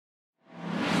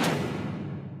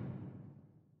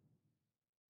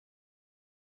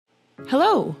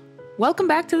Hello, welcome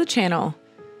back to the channel.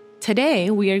 Today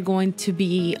we are going to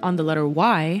be on the letter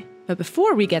Y, but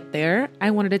before we get there,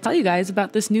 I wanted to tell you guys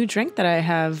about this new drink that I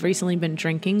have recently been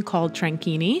drinking called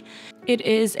Trankini. It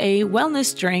is a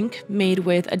wellness drink made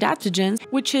with adaptogens,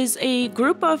 which is a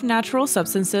group of natural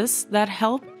substances that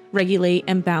help regulate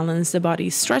and balance the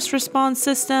body's stress response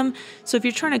system. So if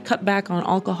you're trying to cut back on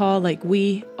alcohol like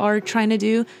we are trying to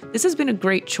do, this has been a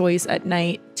great choice at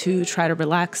night to try to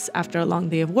relax after a long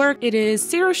day of work. It is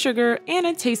 0 sugar and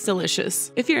it tastes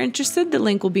delicious. If you're interested, the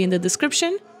link will be in the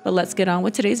description, but let's get on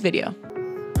with today's video.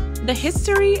 The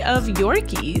history of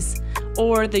Yorkies,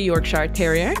 or the Yorkshire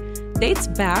Terrier, dates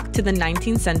back to the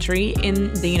 19th century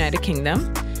in the United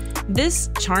Kingdom. This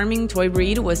charming toy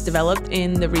breed was developed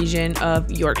in the region of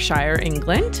Yorkshire,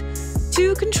 England,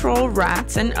 to control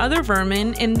rats and other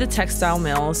vermin in the textile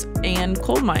mills and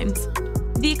coal mines.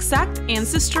 The exact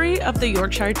ancestry of the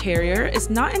Yorkshire Terrier is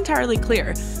not entirely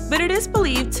clear, but it is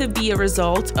believed to be a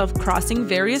result of crossing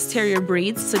various terrier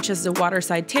breeds such as the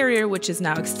Waterside Terrier, which is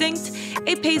now extinct,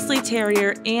 a Paisley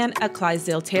Terrier, and a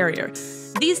Clydesdale Terrier.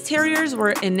 These terriers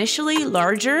were initially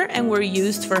larger and were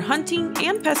used for hunting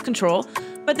and pest control,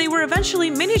 but they were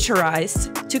eventually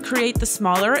miniaturized to create the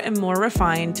smaller and more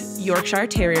refined Yorkshire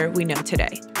Terrier we know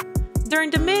today. During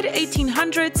the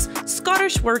mid-1800s,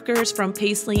 Scottish workers from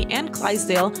Paisley and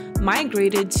Clydesdale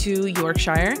migrated to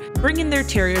Yorkshire, bringing their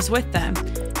terriers with them.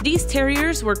 These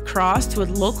terriers were crossed with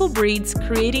local breeds,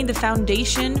 creating the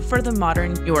foundation for the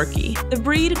modern Yorkie. The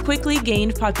breed quickly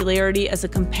gained popularity as a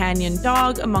companion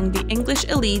dog among the English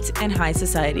elite and high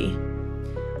society.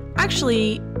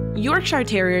 Actually, Yorkshire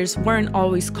Terriers weren't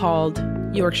always called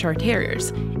Yorkshire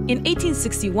Terriers. In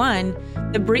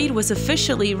 1861, the breed was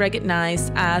officially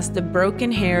recognized as the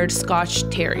broken-haired Scotch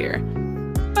Terrier.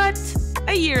 But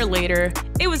a year later,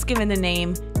 it was given the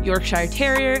name Yorkshire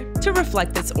Terrier to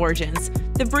reflect its origins.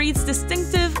 The breed's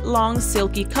distinctive, long,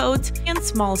 silky coat and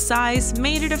small size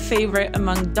made it a favorite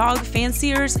among dog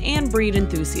fanciers and breed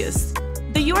enthusiasts.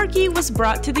 The Yorkie was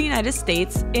brought to the United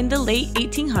States in the late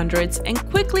 1800s and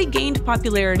quickly gained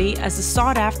popularity as a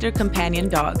sought-after companion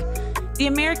dog. The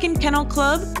American Kennel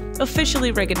Club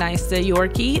officially recognized the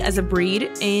Yorkie as a breed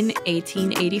in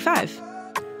 1885.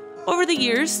 Over the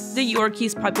years, the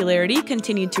Yorkie's popularity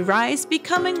continued to rise,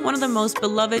 becoming one of the most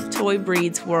beloved toy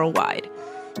breeds worldwide.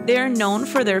 They are known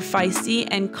for their feisty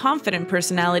and confident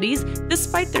personalities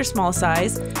despite their small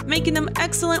size, making them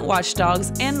excellent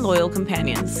watchdogs and loyal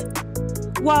companions.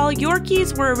 While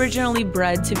Yorkies were originally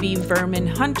bred to be vermin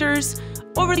hunters,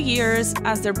 over the years,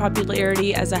 as their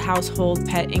popularity as a household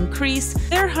pet increased,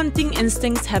 their hunting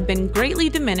instincts have been greatly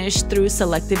diminished through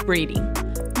selective breeding.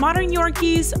 Modern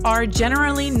Yorkies are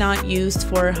generally not used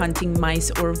for hunting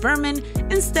mice or vermin.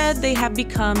 Instead, they have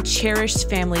become cherished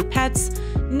family pets,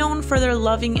 known for their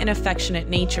loving and affectionate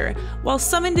nature. While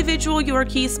some individual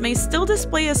Yorkies may still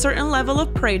display a certain level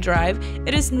of prey drive,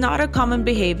 it is not a common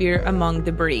behavior among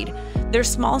the breed. Their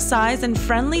small size and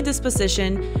friendly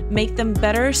disposition make them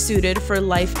better suited for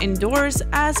life indoors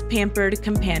as pampered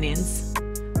companions.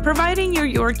 Providing your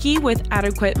Yorkie with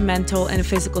adequate mental and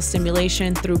physical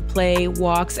stimulation through play,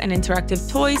 walks, and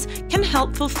interactive toys can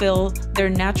help fulfill their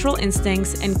natural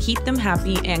instincts and keep them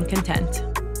happy and content.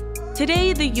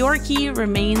 Today, the Yorkie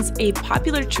remains a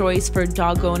popular choice for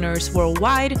dog owners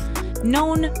worldwide,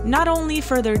 known not only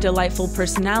for their delightful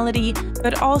personality,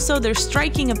 but also their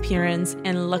striking appearance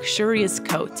and luxurious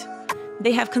coat.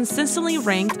 They have consistently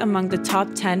ranked among the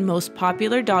top 10 most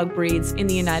popular dog breeds in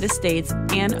the United States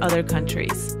and other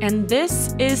countries. And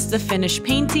this is the finished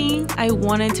painting. I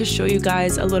wanted to show you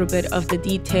guys a little bit of the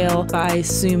detail by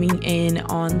zooming in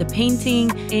on the painting,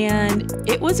 and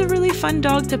it was a really fun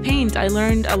dog to paint. I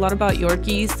learned a lot about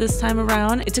Yorkies this time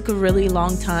around. It took a really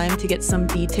long time to get some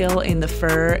detail in the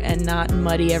fur and not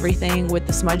muddy everything with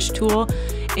the smudge tool.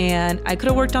 And I could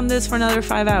have worked on this for another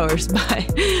 5 hours, but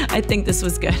I think this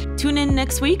was good. Tune in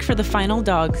next week for the final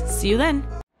dog. See you then.